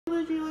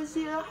Would you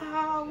see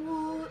how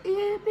would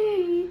it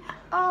be?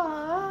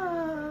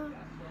 Oh,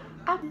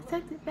 I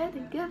detected that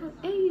together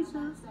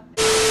ages.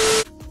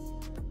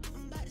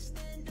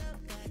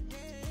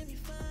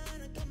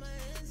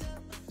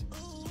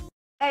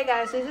 Hey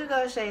guys, it's your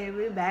girl Shay.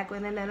 We're back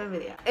with another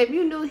video. If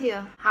you're new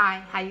here,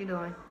 hi, how you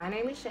doing? My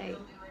name is Shay,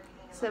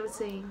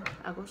 17.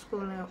 I go to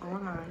school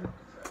online.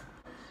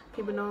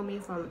 People know me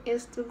from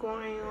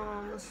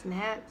Instagram,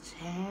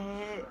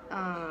 Snapchat,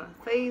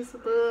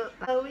 Facebook.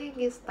 So we can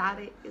get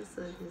started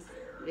into this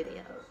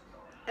video.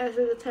 As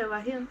you can tell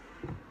right here,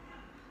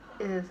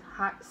 is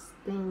hot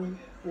steaming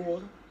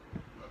water.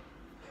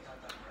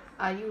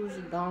 I use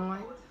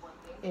Dawn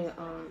and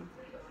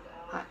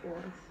hot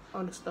water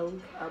on the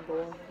stove. I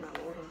boil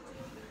my water.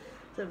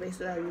 So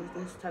basically I use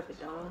this type of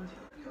Dawn.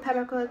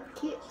 Peppercorn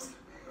kits.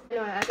 You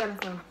know, I got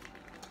it from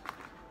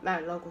my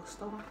local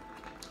store.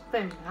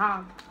 Family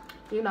Dollar.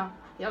 You know,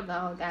 your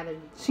dog gotta be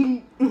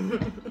cheap.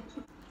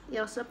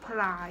 Your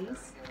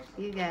supplies.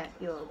 You got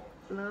your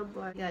little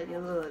boy, you got your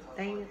little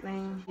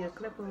thing, your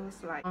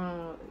clippers, like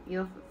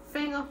your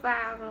finger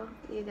filer.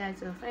 You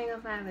got your finger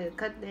filer to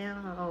cut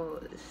down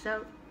or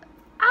shove.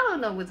 I don't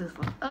know what this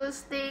for. Other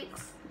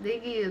sticks, they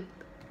give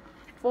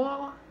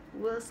 4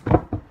 whisks.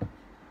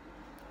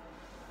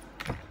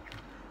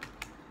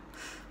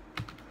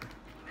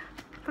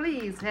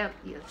 Please help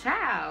your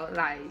child.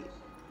 Like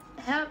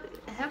help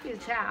your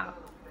child.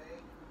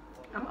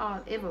 I'm all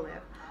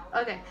everywhere.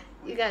 Okay,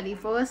 you got these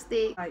 4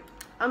 sticks. Like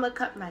I'm gonna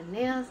cut my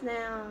nails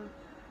down,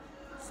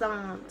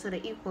 some to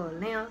the equal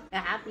length,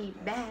 and I'll be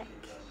back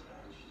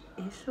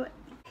in short.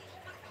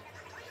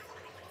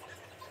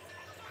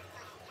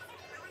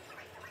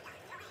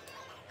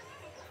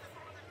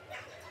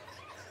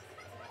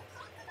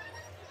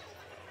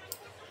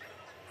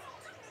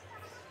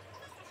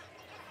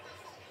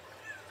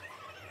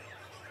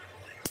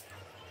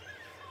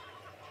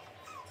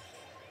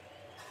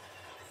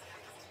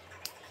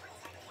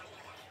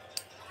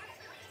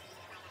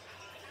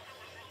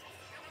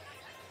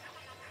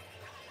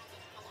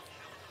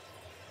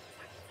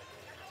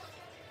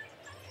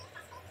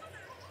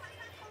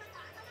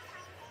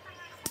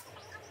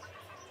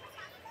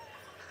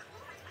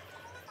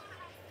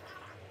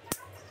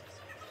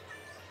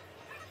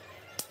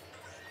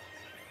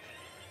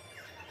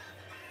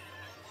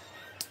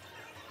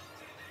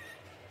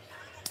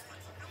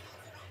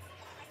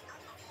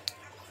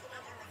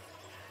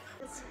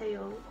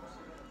 Tell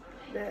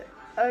that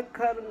I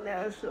cut them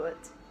down short.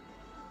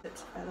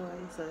 By the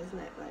way, so it's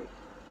not like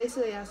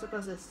basically I'm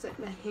supposed to set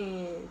my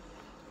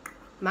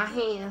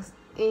hands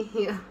in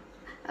here.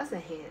 I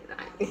said hand,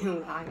 like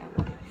I got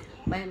my hand.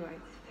 But anyway,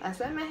 I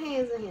set my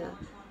hands in here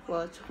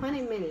for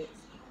 20 minutes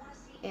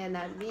and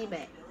I'll be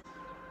back.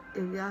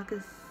 If y'all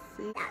can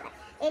see.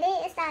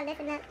 It started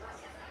lifting up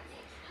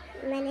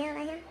my nail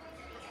right here.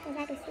 As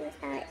I can see, it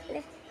started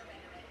lifting.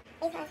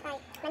 It's like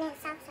my nail's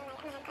soft, so like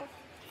I'm gonna have to.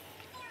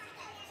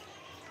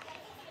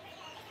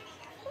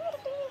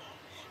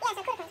 Yeah,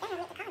 so could have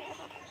make the collar.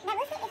 That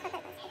was it. It's for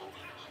purpose.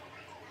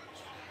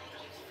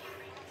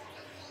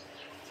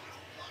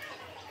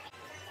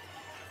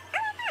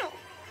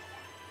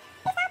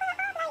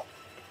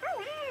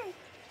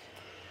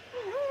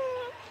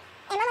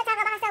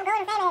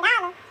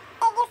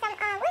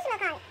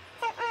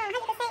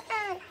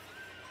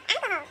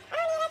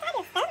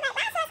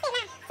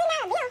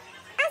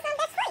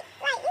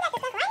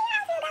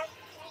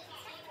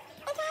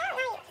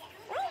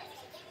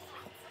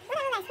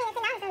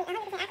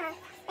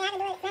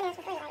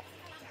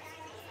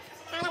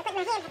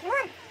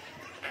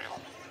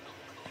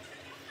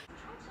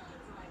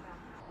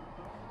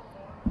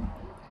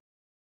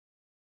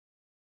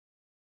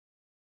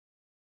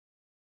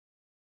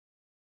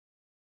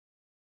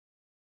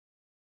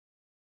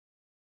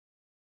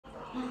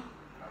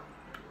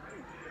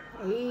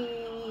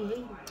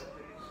 Hey.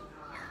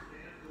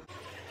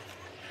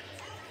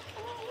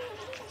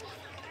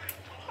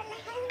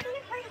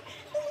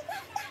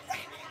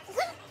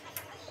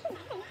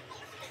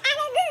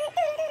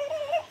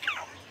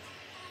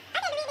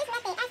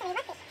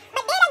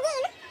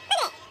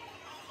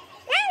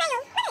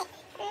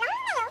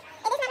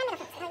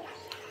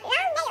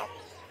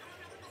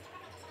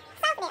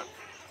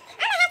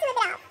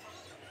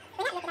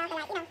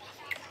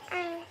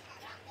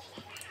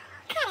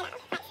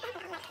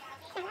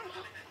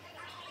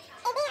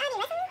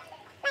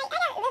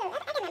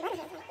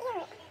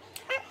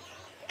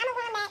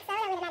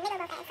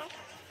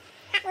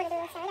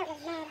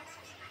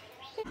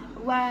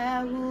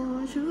 Why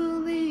would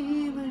you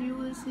leave when you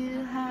was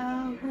here?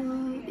 How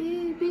would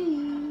it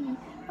be?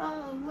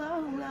 Oh,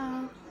 oh,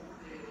 oh.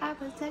 I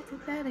protected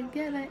that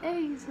together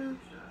ages.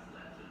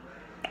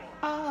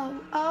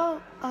 Oh,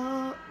 oh,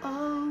 oh,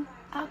 oh.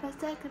 I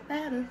protected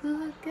that a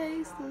hood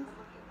gangsters.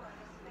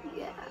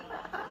 Yeah.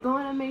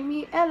 Gonna make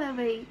me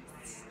elevate.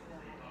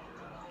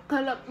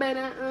 Pull up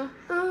better,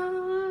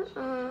 ooh,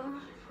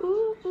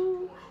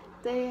 ooh.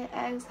 They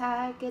ask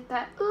how I get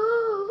that,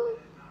 ooh.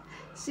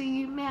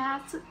 She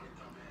mad,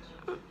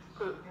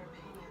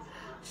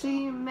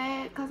 she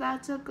mad cause I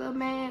took a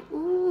man,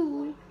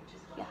 ooh.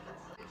 Yeah.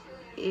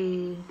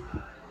 it's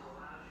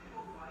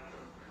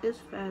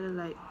better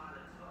like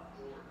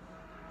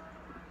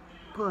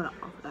pull it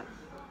off like.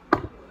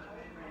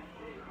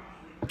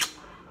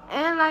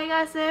 And like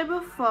I said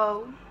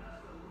before,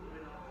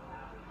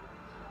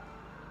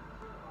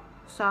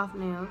 soft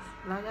nails.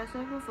 Like I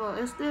said before,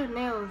 it's still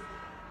nails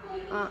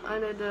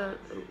under the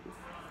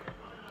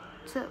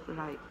tip.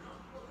 Like,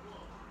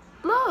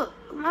 look,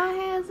 my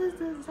hands is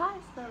disaster.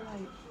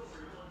 Like,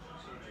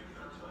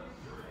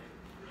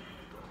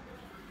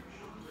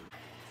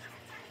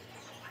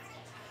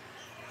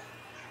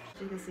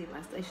 you can see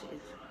my station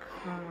is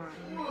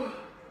calm.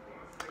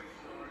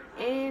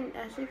 And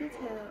as you can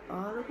tell,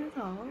 all of it's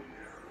off.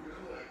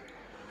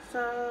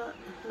 So,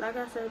 like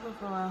I said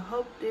before, I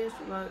hope this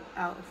worked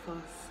out for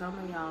some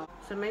of y'all.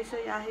 So make sure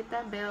y'all hit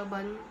that bell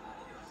button,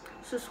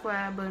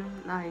 subscribe button,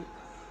 like.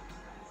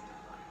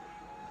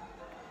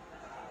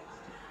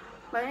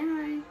 But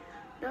anyway,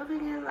 don't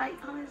forget to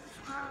like, comment,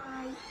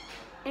 subscribe,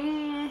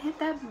 and hit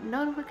that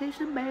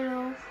notification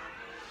bell.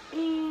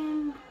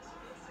 And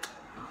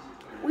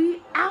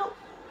we out,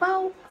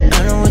 folks.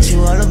 I know what you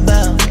all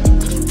about.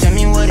 Tell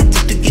me what it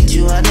took to get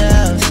you out of the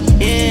house.